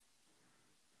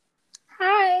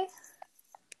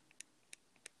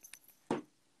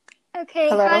Okay,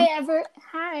 Hello.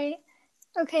 hi.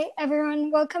 Okay, everyone,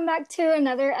 welcome back to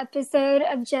another episode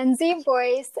of Gen Z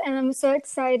Voice, and I'm so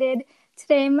excited.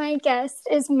 Today my guest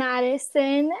is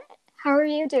Madison. How are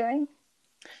you doing?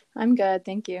 I'm good,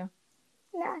 thank you.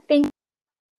 Yeah, thank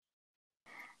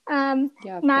um,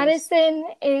 Yeah, of course. Madison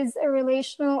is a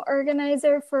relational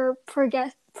organizer for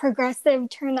Progressive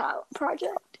Turnout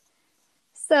Project.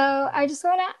 So I just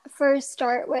want to first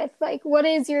start with what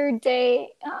is your day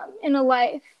in a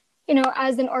life,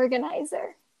 as an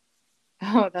organizer?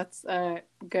 Oh, that's a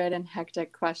good and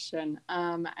hectic question.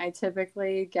 I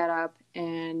typically get up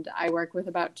and I work with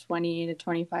about 20 to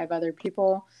 25 other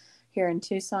people here in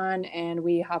Tucson, and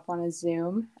we hop on a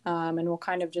Zoom, and we'll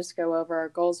kind of just go over our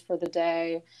goals for the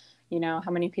day.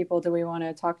 How many people do we want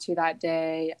to talk to that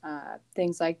day,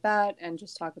 things like that, and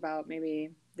just talk about maybe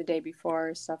the day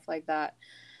before, stuff like that.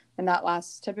 And that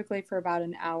lasts typically for about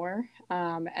an hour.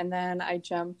 And then I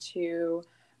jump to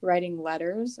writing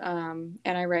letters, and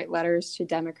I write letters to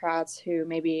Democrats who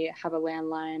maybe have a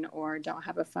landline or don't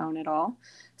have a phone at all.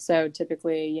 So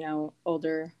typically,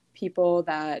 older people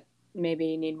that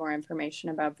maybe need more information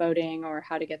about voting or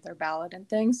how to get their ballot and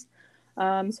things.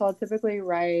 So I'll typically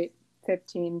write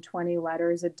 15, 20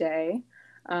 letters a day.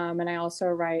 And I also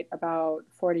write about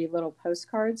 40 little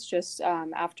postcards just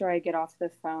after I get off the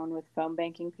phone with phone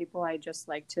banking people. I just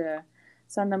like to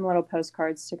send them little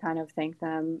postcards to kind of thank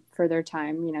them for their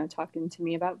time, talking to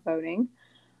me about voting.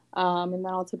 And then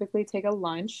I'll typically take a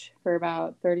lunch for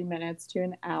about 30 minutes to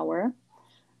an hour.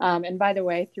 And by the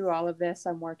way, through all of this,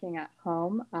 I'm working at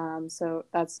home. So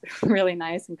that's really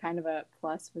nice and kind of a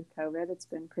plus with COVID. It's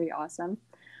been pretty awesome.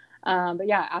 But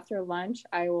yeah, after lunch,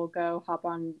 I will go hop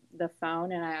on the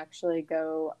phone and I actually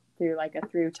go through like a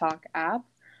Through Talk app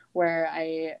where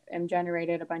I am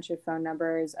generated a bunch of phone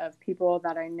numbers of people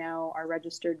that I know are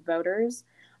registered voters,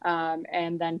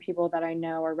 and then people that I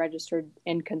know are registered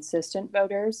inconsistent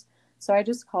voters. So I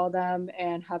just call them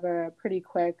and have a pretty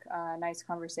quick, nice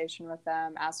conversation with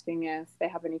them, asking if they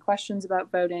have any questions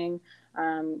about voting.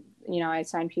 I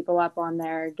sign people up on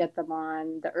there, get them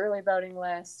on the early voting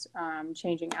list,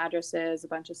 changing addresses, a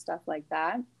bunch of stuff like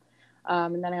that.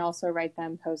 And then I also write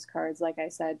them postcards, like I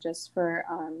said, just for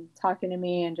talking to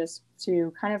me and just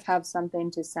to kind of have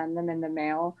something to send them in the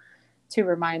mail to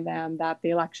remind them that the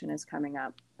election is coming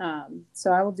up.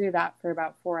 So I will do that for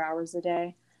about 4 hours a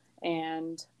day.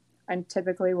 And I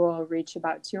typically will reach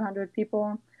about 200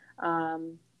 people.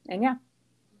 And yeah.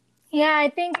 Yeah,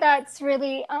 I think that's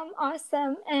really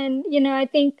awesome. And,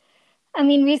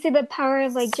 we see the power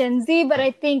of Gen Z, but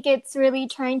I think it's really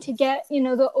trying to get,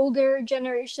 the older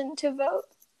generation to vote,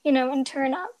 and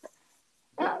turn up.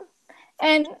 Um,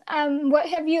 and what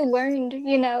have you learned,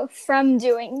 from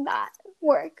doing that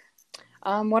work?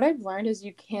 What I've learned is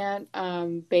you can't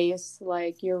base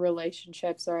like your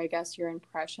relationships or I guess your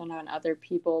impression on other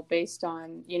people based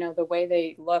on, the way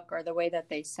they look or the way that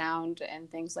they sound and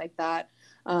things like that.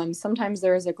 Sometimes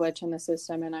there is a glitch in the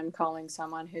system and I'm calling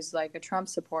someone who's like a Trump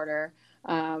supporter,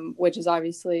 which is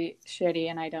obviously shitty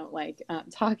and I don't like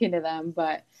talking to them.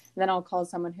 But then I'll call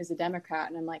someone who's a Democrat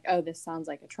and I'm like, oh, this sounds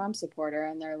like a Trump supporter.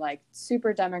 And they're like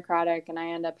super Democratic and I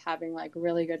end up having like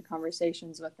really good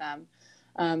conversations with them.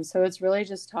 So it's really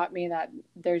just taught me that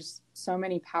there's so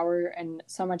many power and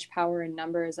so much power in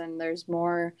numbers, and there's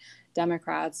more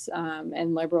Democrats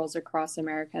and liberals across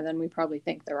America than we probably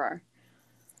think there are.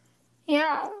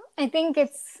 Yeah, I think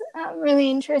it's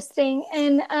really interesting.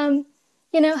 And,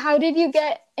 how did you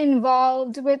get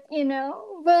involved with,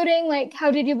 voting? Like,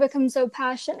 how did you become so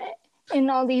passionate in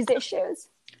all these issues?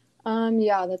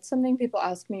 Yeah, that's something people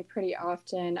ask me pretty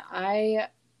often. I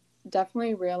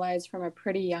definitely realized from a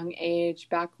pretty young age,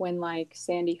 back when like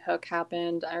Sandy Hook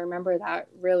happened, I remember that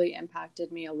really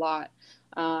impacted me a lot.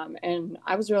 And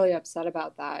I was really upset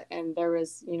about that. And there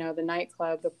was, the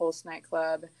nightclub, the Pulse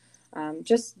nightclub,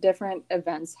 just different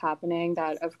events happening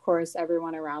that, of course,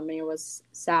 everyone around me was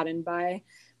saddened by.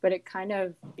 But it kind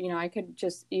of, I could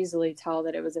just easily tell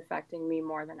that it was affecting me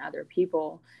more than other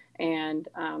people. And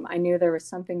I knew there was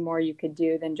something more you could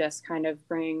do than just kind of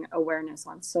bring awareness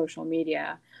on social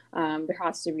media. There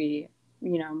has to be,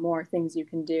 more things you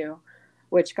can do,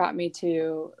 which got me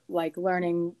to like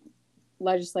learning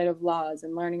legislative laws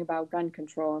and learning about gun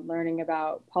control and learning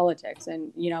about politics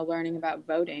and, learning about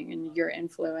voting and your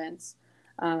influence.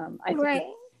 I think, Right.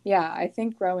 yeah, I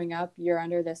think growing up, you're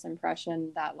under this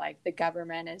impression that like the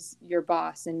government is your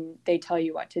boss and they tell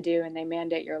you what to do and they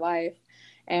mandate your life.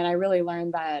 And I really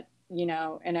learned that, in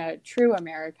a true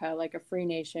America, like a free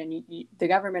nation, the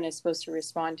government is supposed to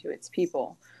respond to its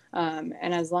people.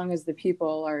 And as long as the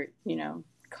people are,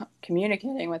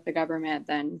 communicating with the government,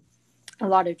 then a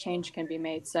lot of change can be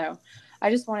made. So I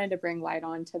just wanted to bring light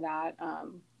on to that,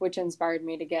 which inspired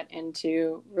me to get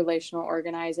into relational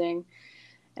organizing,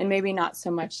 and maybe not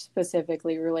so much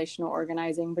specifically relational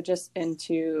organizing, but just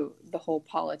into the whole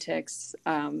politics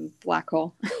black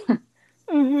hole.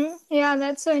 Mm-hmm. Yeah,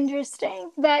 that's so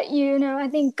interesting that, I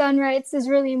think gun rights is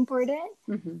really important.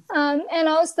 Mm-hmm. And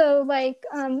also like,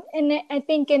 I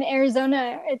think in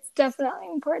Arizona, it's definitely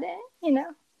important.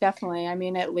 Definitely. I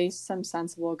mean, at least some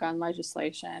sensible gun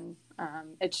legislation.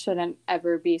 It shouldn't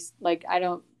ever be like,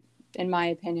 in my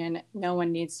opinion, no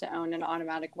one needs to own an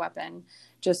automatic weapon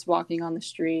just walking on the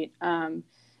street.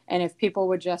 And if people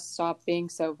would just stop being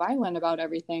so violent about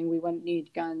everything, we wouldn't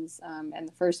need guns in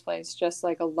the first place, just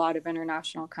like a lot of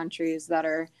international countries that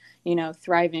are,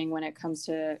 thriving when it comes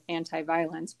to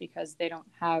anti-violence because they don't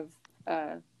have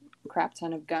a crap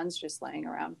ton of guns just laying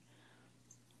around.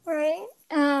 Right.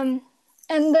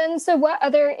 And then, so what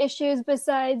other issues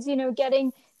besides,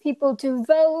 getting people to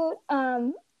vote,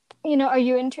 are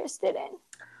you interested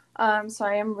in? So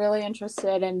I am really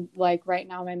interested in, like, right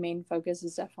now my main focus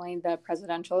is definitely the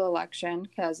presidential election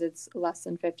because it's less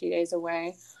than 50 days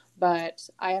away. But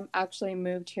I am actually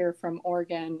moved here from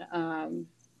Oregon,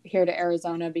 here to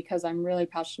Arizona because I'm really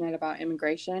passionate about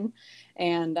immigration.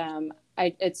 And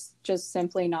it's just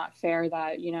simply not fair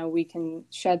that, we can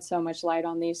shed so much light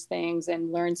on these things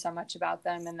and learn so much about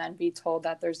them and then be told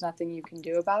that there's nothing you can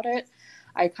do about it.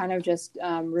 I kind of just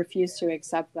refuse to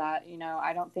accept that.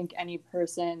 I don't think any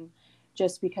person,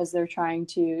 just because they're trying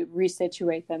to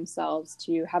resituate themselves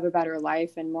to have a better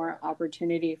life and more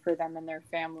opportunity for them and their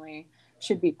family,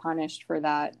 should be punished for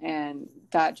that. And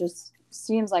that just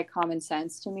seems like common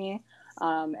sense to me.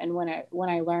 And when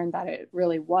I learned that it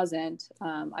really wasn't,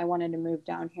 I wanted to move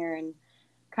down here and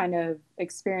kind of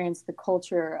experience the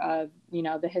culture of,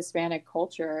 the Hispanic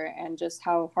culture and just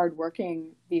how hardworking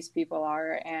these people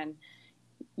are, and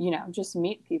just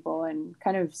meet people and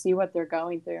kind of see what they're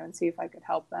going through and see if I could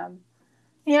help them.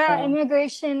 Yeah, So,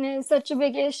 immigration is such a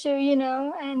big issue,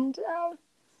 and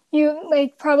you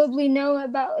like probably know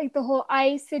about like the whole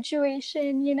ICE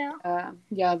situation. yeah,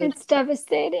 It's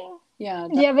devastating. yeah,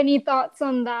 Do you have any thoughts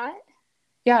on that?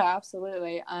 yeah,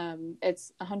 absolutely.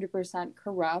 It's 100%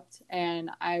 corrupt.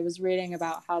 And I was reading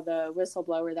about how the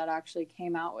whistleblower that actually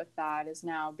came out with that is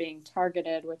now being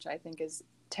targeted, which I think is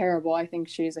terrible. I think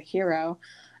she's a hero.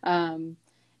 Um,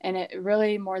 and it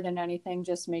really, more than anything,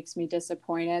 just makes me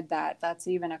disappointed that that's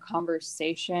even a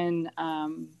conversation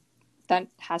that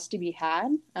has to be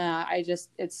had.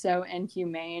 It's so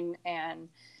inhumane, and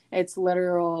it's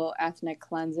literal ethnic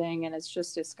cleansing, and it's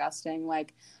just disgusting.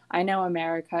 Like, I know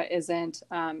America isn't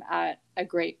at a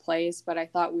great place, but I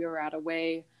thought we were at a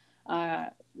way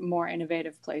more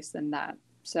innovative place than that.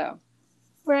 So,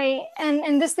 Right.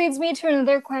 And this leads me to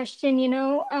another question,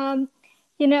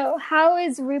 how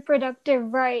is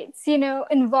reproductive rights,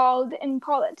 involved in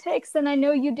politics? And I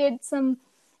know you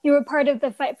were part of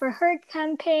the Fight for Her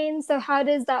campaign. So how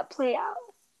does that play out?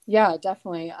 yeah,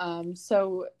 definitely.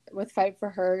 So with Fight for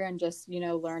Her and just,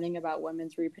 learning about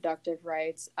women's reproductive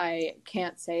rights, I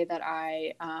can't say that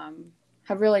I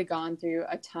have really gone through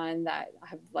a ton that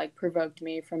have like provoked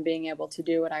me from being able to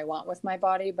do what I want with my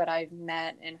body, but I've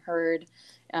met and heard,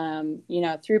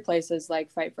 through places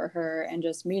like Fight for Her and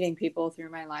just meeting people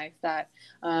through my life that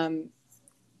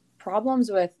problems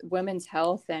with women's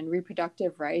health and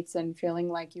reproductive rights and feeling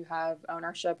like you have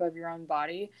ownership of your own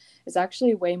body is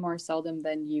actually way more seldom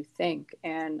than you think.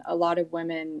 And a lot of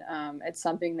women, it's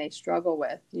something they struggle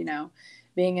with,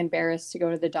 being embarrassed to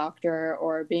go to the doctor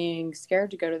or being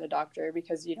scared to go to the doctor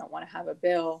because you don't want to have a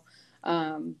bill.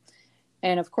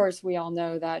 And of course, we all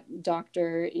know that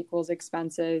doctor equals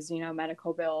expenses,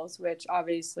 medical bills, which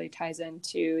obviously ties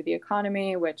into the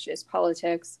economy, which is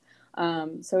politics.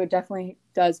 So it definitely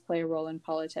does play a role in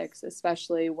politics,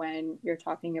 especially when you're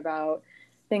talking about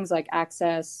things like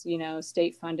access,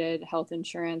 state funded health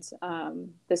insurance.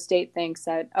 The state thinks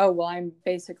that, oh, well, I'm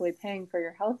basically paying for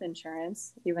your health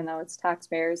insurance, even though it's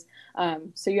taxpayers.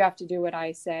 So you have to do what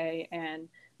I say. And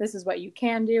this is what you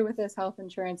can do with this health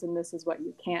insurance, and this is what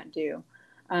you can't do.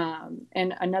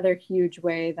 And another huge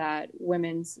way that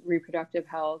women's reproductive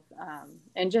health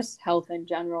and just health in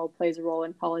general plays a role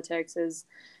in politics is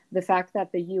the fact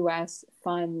that the U.S.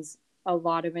 funds a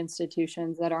lot of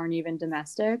institutions that aren't even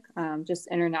domestic, just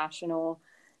international,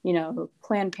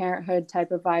 Planned Parenthood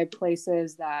type of vibe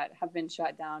places that have been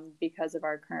shut down because of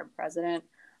our current president.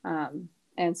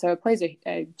 And so it plays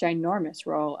a ginormous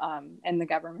role in the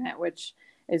government, which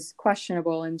is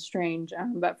questionable and strange,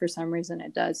 but for some reason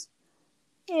it does.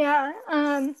 Yeah.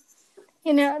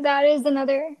 That is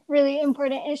another really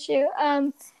important issue.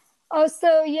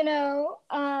 Also,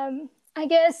 I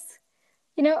guess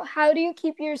how do you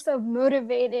keep yourself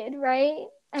motivated, right?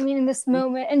 I mean, in this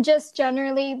moment, and just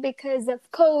generally because of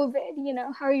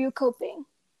COVID, how are you coping?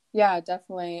 Yeah,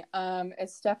 definitely.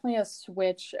 It's definitely a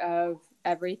switch of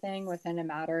everything within a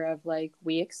matter of like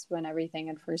weeks when everything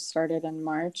had first started in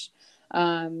March.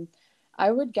 Um,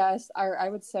 I would guess, or I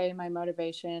would say my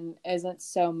motivation isn't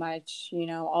so much,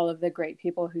 all of the great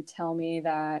people who tell me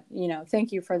that,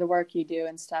 thank you for the work you do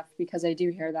and stuff, because I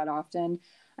do hear that often.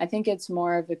 I think it's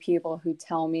more of the people who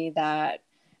tell me that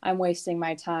I'm wasting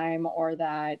my time, or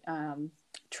that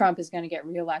Trump is going to get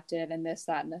reelected and this,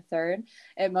 that, and the third.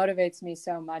 It motivates me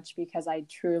so much because I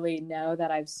truly know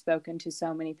that I've spoken to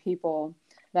so many people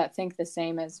that think the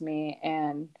same as me,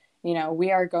 and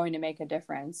we are going to make a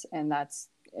difference. And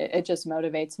it just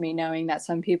motivates me knowing that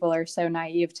some people are so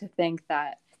naive to think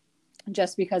that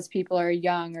just because people are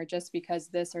young, or just because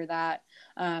this or that,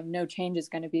 no change is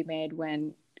going to be made,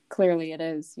 when clearly it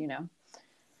is.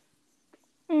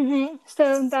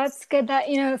 So that's good that,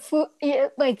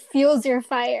 it like fuels your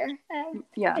fire,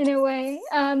 Yeah. in a way.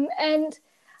 And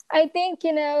I think,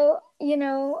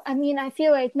 I mean, I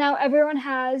feel like now everyone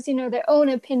has, their own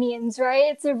opinions, right?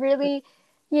 It's a really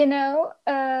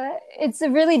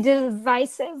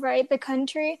divisive, right? The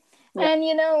country. Yeah. And,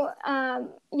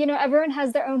 everyone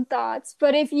has their own thoughts.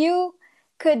 But if you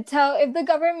could tell, if the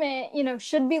government,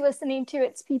 should be listening to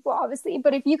its people, obviously,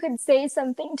 but if you could say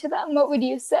something to them, what would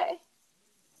you say?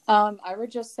 I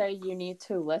would just say you need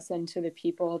to listen to the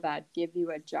people that give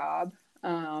you a job.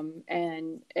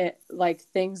 And it like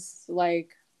things like,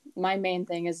 my main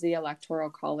thing is the Electoral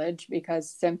College, because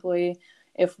simply,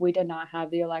 if we did not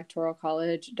have the Electoral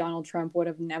College, Donald Trump would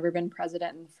have never been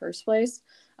president in the first place.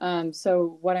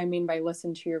 So what I mean by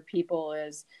listen to your people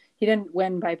is, he didn't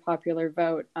win by popular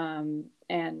vote.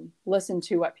 And listen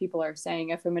to what people are saying.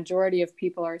 If a majority of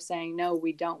people are saying, no,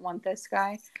 we don't want this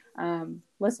guy,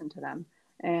 listen to them.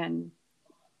 And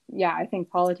yeah, I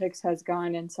think politics has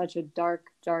gone in such a dark,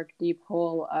 dark, deep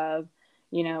hole of,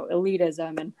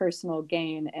 elitism and personal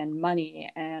gain and money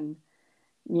and,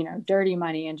 dirty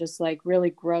money and just like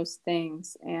really gross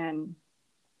things. And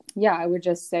yeah, I would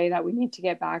just say that we need to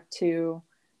get back to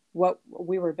what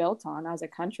we were built on as a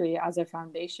country, as a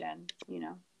foundation.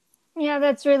 Yeah,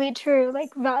 that's really true.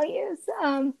 Like values.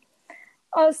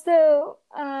 Also,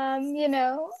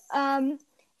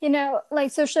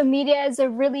 like social media is a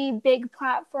really big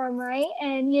platform, right?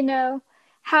 And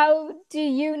how do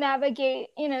you navigate,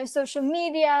 social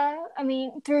media? I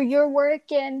mean, through your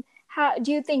work, and how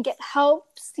do you think it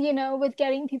helps, with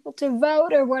getting people to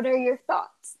vote, or what are your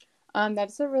thoughts?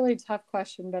 That's a really tough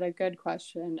question, but a good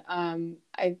question.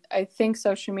 I think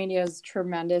social media is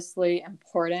tremendously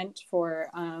important for,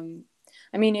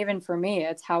 I mean, even for me,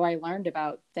 it's how I learned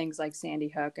about things like Sandy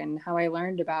Hook, and how I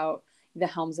learned about the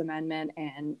Helms Amendment,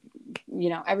 and,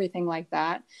 everything like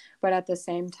that. But at the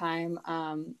same time,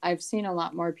 I've seen a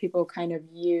lot more people kind of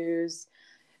use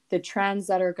the trends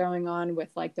that are going on with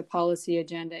like the policy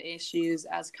agenda issues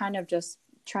as kind of just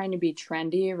trying to be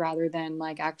trendy, rather than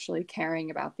like actually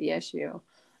caring about the issue.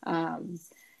 Um,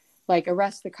 like,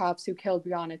 arrest the cops who killed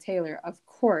Breonna Taylor, of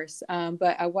course.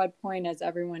 But at what point is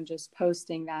everyone just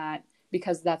posting that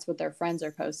because that's what their friends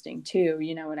are posting too?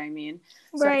 You know what I mean?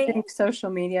 So I Right. think social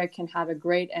media can have a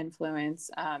great influence,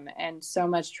 and so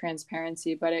much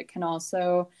transparency, but it can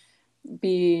also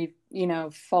be,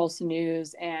 false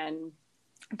news, and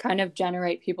kind of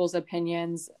generate people's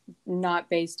opinions, not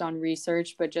based on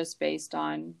research, but just based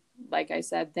on, like I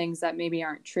said, things that maybe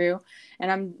aren't true. And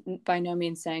I'm by no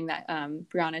means saying that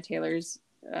Breonna Taylor's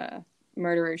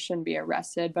murderer shouldn't be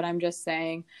arrested, but I'm just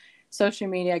saying social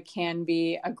media can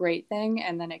be a great thing.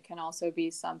 And then it can also be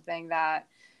something that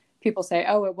people say,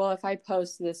 oh, well, if I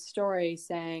post this story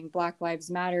saying Black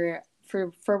Lives Matter,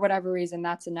 for whatever reason,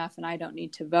 that's enough, and I don't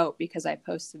need to vote because I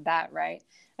posted that, right?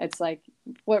 It's like,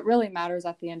 what really matters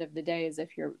at the end of the day is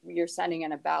if you're sending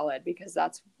in a ballot, because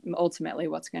that's ultimately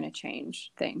what's going to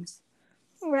change things.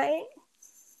 Right.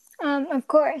 Of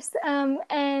course.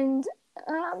 And,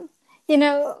 um,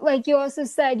 like you also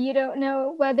said, you don't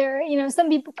know whether, some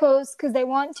people post because they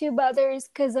want to, but others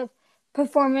because of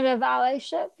performative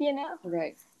allyship.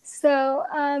 Right. So,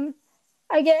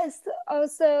 I guess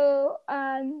also,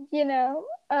 I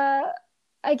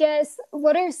guess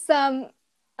what are some,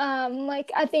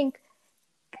 like, I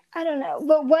don't know,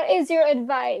 but what is your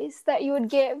advice that you would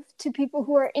give to people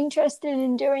who are interested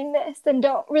in doing this and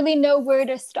don't really know where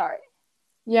to start?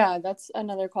 Yeah, that's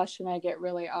another question I get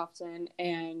really often.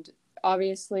 And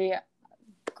obviously,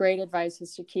 great advice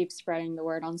is to keep spreading the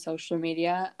word on social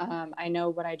media. I know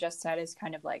what I just said is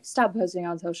kind of like, stop posting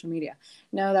on social media.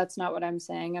 No, that's not what I'm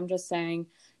saying. I'm just saying,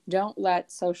 don't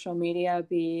let social media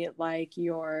be like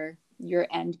your your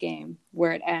end game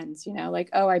where it ends, you know, like,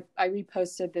 oh, I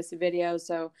reposted this video,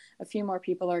 so a few more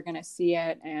people are going to see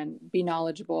it and be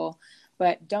knowledgeable.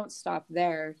 But don't stop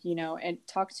there, you know, and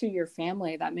talk to your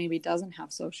family that maybe doesn't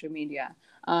have social media.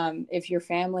 If your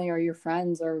family or your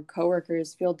friends or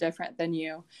coworkers feel different than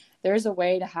you, there's a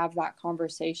way to have that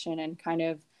conversation and kind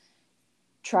of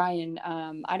try and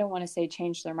I don't want to say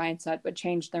change their mindset, but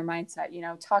change their mindset, you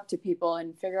know, talk to people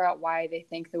and figure out why they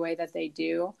think the way that they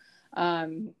do.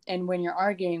 And when you're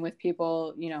arguing with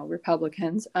people, you know,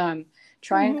 Republicans,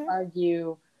 try and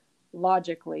argue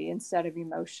logically instead of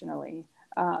emotionally,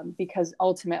 because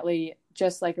ultimately,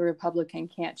 just like a Republican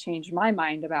can't change my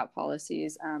mind about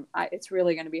policies, it's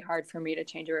really going to be hard for me to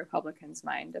change a Republican's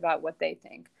mind about what they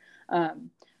think.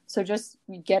 So just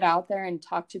get out there and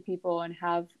talk to people and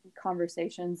have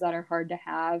conversations that are hard to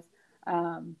have,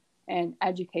 and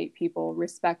educate people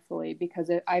respectfully, because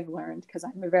I've learned, because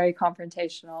I'm a very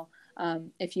confrontational,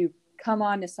 if you come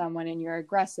on to someone and you're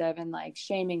aggressive and like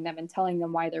shaming them and telling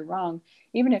them why they're wrong,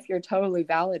 even if you're totally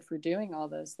valid for doing all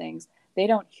those things, they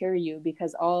don't hear you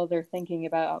because all they're thinking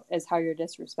about is how you're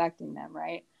disrespecting them,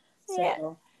 right? Yeah.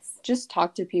 So just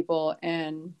talk to people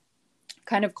and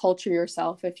kind of culture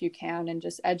yourself if you can, and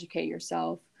just educate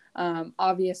yourself.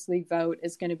 Obviously, vote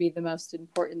is going to be the most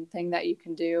important thing that you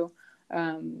can do.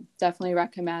 Definitely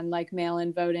recommend like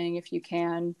mail-in voting if you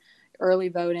can. Early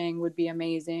voting would be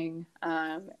amazing.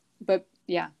 But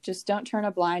yeah, just don't turn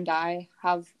a blind eye,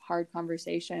 have hard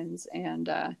conversations, and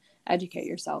educate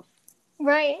yourself.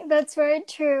 Right, that's very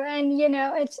true. And, you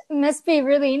know, it must be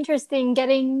really interesting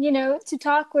getting, you know, to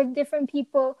talk with different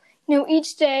people, you know,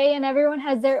 each day, and everyone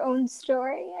has their own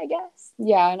story, I guess.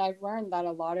 Yeah, and I've learned that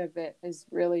a lot of it is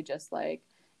really just like,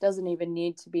 doesn't even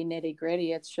need to be nitty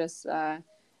gritty. It's just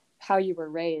how you were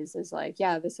raised is like,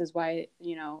 yeah, this is why,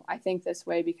 you know, I think this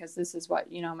way because this is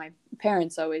what, you know, my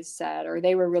parents always said, or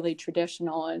they were really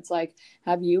traditional. And it's like,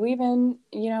 have you even,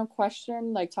 you know,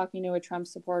 questioned, like talking to a Trump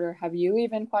supporter, have you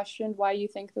even questioned why you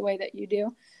think the way that you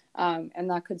do?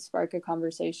 And that could spark a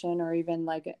conversation, or even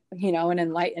like, you know, an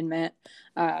enlightenment,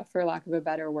 for lack of a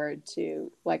better word,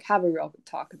 to like have a real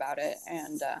talk about it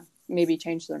and maybe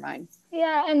change their mind.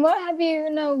 Yeah, and what have you, you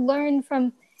know, learned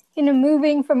from, you know,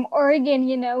 moving from Oregon,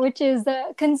 you know, which is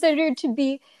considered to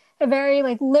be a very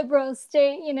like liberal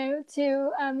state, you know,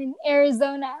 to in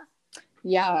Arizona?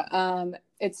 Yeah,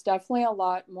 it's definitely a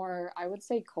lot more, I would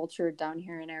say, cultured down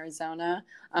here in Arizona,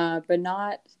 but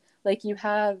not like, you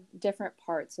have different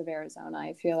parts of Arizona.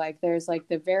 I feel like there's like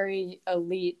the very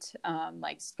elite,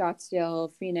 like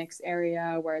Scottsdale, Phoenix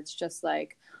area where it's just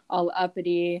like all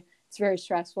uppity. It's very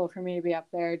stressful for me to be up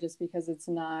there just because it's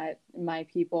not my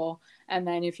people. And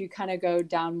then if you kind of go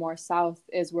down more south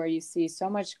is where you see so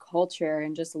much culture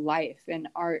and just life and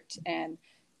art and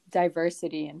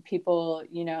diversity and people,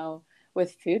 you know,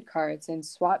 with food carts and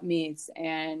swap meets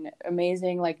and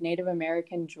amazing like Native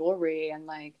American jewelry. And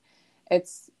like,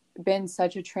 it's been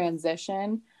such a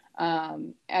transition.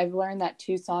 I've learned that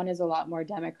Tucson is a lot more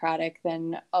democratic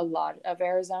than a lot of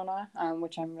Arizona,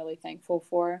 which I'm really thankful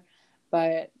for.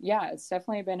 But yeah, it's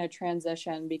definitely been a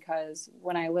transition, because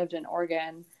when I lived in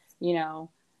Oregon, you know,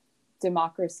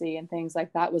 democracy and things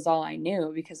like that was all I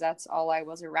knew, because that's all I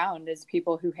was around, is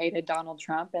people who hated Donald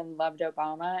Trump and loved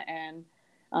Obama and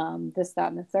this,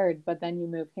 that, and the third. But then you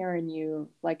move here and you,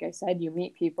 like I said, you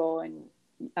meet people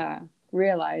and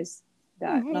realize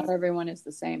that not everyone is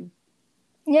the same.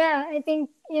 Yeah, I think,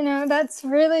 you know, that's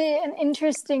really an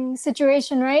interesting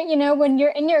situation, right? You know, when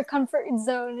you're in your comfort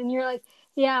zone and you're like,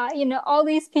 yeah, you know, all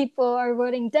these people are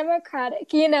voting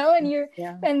Democratic, you know, and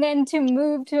Yeah. and then to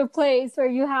move to a place where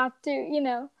you have to, you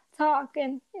know, talk,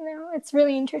 and, you know, it's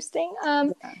really interesting.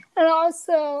 Yeah. And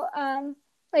also,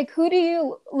 like, who do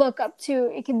you look up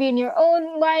to? It could be in your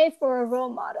own life or a role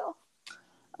model.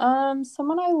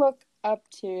 Someone I look up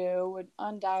to would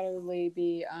undoubtedly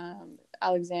be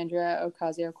Alexandria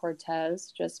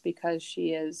Ocasio-Cortez, just because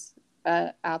she is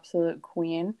an absolute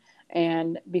queen,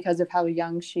 and because of how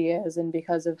young she is, and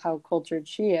because of how cultured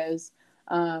she is,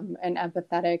 and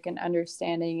empathetic and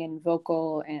understanding and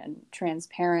vocal and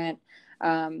transparent.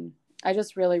 I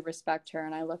just really respect her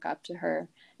and I look up to her,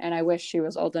 and I wish she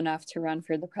was old enough to run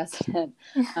for the president.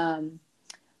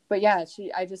 But yeah,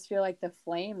 I just feel like the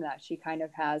flame that she kind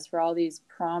of has for all these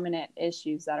prominent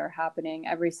issues that are happening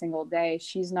every single day,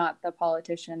 she's not the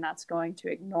politician that's going to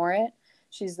ignore it.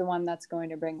 She's the one that's going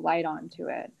to bring light onto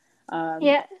it.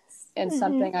 Yes. And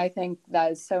something I think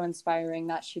that is so inspiring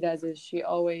that she does is she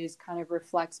always kind of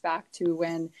reflects back to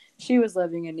when she was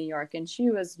living in New York and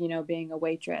she was, you know, being a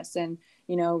waitress and,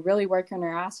 you know, really working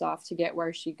her ass off to get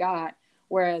where she got.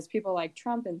 Whereas people like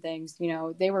Trump and things, you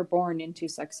know, they were born into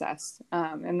success.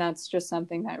 And that's just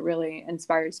something that really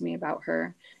inspires me about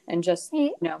her, and just,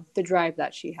 you know, the drive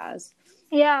that she has.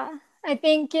 Yeah, I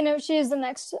think, you know, she is an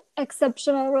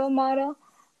exceptional role model.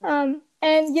 And,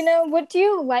 you know, what do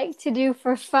you like to do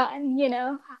for fun, you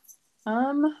know?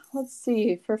 Let's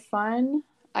see. For fun,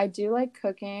 I do like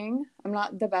cooking. I'm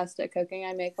not the best at cooking.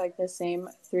 I make like the same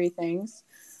three things.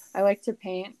 I like to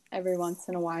paint every once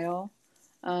in a while.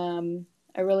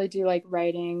 I really do like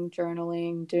writing,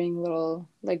 journaling, doing little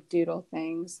like doodle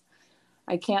things.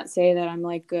 I can't say that I'm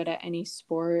like good at any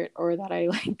sport or that I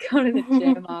like go to the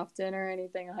gym often or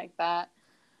anything like that.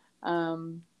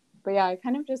 But yeah, I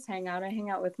kind of just hang out. I hang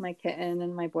out with my kitten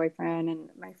and my boyfriend and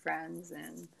my friends,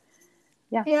 and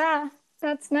yeah. Yeah,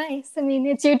 that's nice. I mean,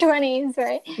 it's your 20s,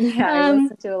 right? Yeah, I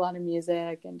listen to a lot of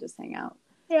music and just hang out.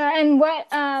 Yeah, and what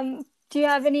do you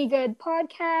have any good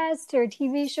podcasts or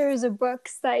TV shows or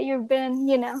books that you've been,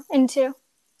 you know, into?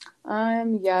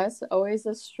 Yes, always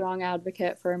a strong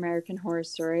advocate for American Horror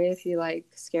Story if you like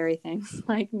scary things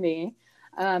like me.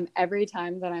 Every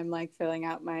time that I'm like filling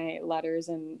out my letters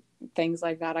and things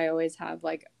like that, I always have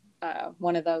like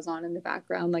one of those on in the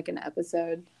background, like an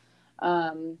episode.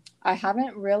 I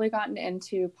haven't really gotten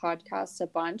into podcasts a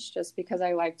bunch just because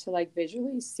I like to like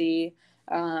visually see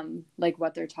like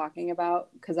what they're talking about,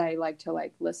 because I like to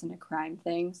like listen to crime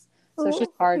things. So it's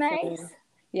just hard for me.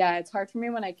 Yeah, it's hard for me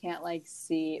when I can't like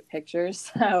see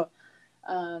pictures. So,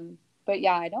 but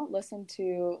yeah, I don't listen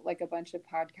to like a bunch of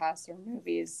podcasts or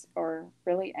movies or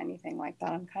really anything like that.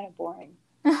 I'm kind of boring.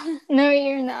 No,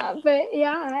 you're not. But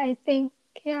yeah, I think,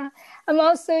 yeah. I'm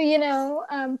also, you know,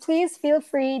 please feel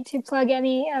free to plug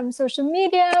any social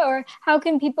media, or how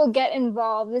can people get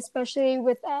involved, especially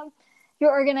with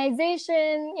your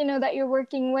organization, you know, that you're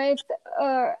working with,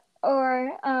 or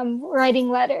writing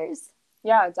letters.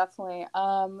 Yeah, definitely.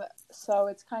 So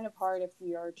it's kind of hard if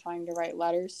you're trying to write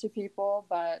letters to people,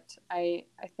 but I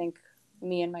think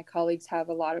me and my colleagues have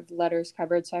a lot of letters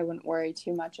covered, so I wouldn't worry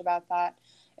too much about that.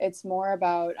 It's more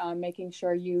about making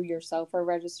sure you yourself are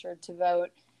registered to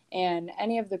vote, and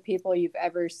any of the people you've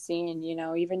ever seen, you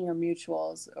know, even your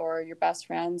mutuals or your best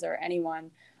friends or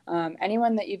anyone,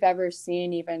 anyone that you've ever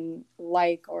seen even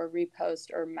like or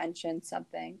repost or mention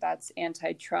something that's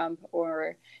anti-Trump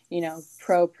or, you know,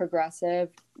 pro-progressive,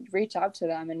 reach out to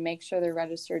them and make sure they're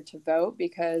registered to vote,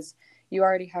 because you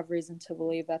already have reason to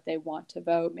believe that they want to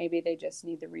vote. Maybe they just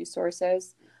need the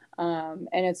resources. And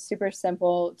it's super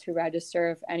simple to register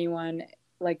if anyone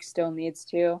like still needs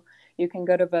to. You can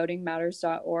go to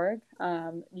votingmatters.org.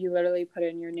 You literally put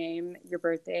in your name, your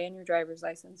birthday, and your driver's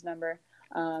license number.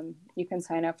 You can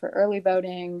sign up for early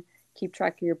voting, keep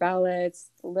track of your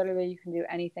ballots. Literally, you can do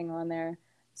anything on there.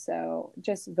 So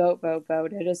just vote, vote,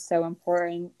 vote. It is so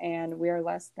important. And we are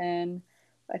less than,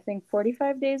 I think,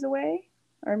 45 days away,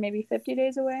 or maybe 50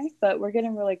 days away, but we're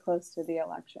getting really close to the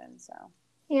election. So.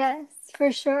 Yes,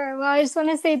 for sure. Well, I just want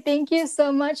to say thank you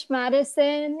so much,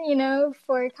 Madison, you know,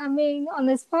 for coming on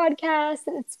this podcast.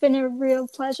 It's been a real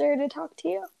pleasure to talk to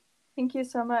you. Thank you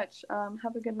so much.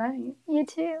 Have a good night. You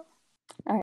too. All right.